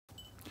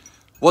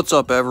What's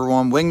up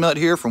everyone, Wingnut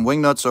here from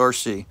Wingnuts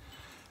RC.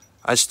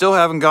 I still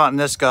haven't gotten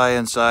this guy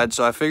inside,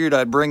 so I figured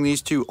I'd bring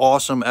these two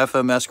awesome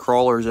FMS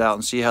crawlers out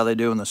and see how they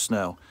do in the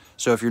snow.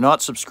 So if you're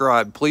not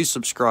subscribed, please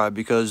subscribe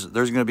because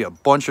there's going to be a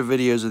bunch of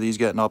videos of these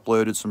getting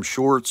uploaded, some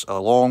shorts, a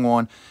long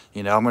one.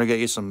 You know, I'm going to get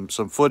you some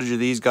footage of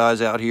these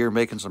guys out here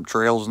making some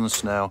trails in the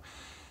snow.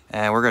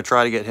 And we're going to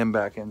try to get him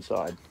back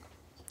inside.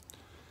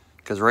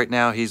 Because right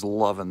now he's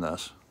loving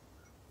this.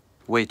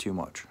 Way too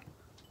much.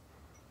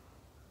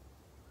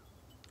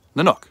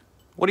 Nanook,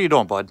 what are you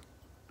doing, bud?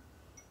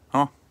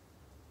 Huh?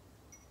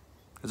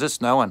 Is it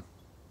snowing?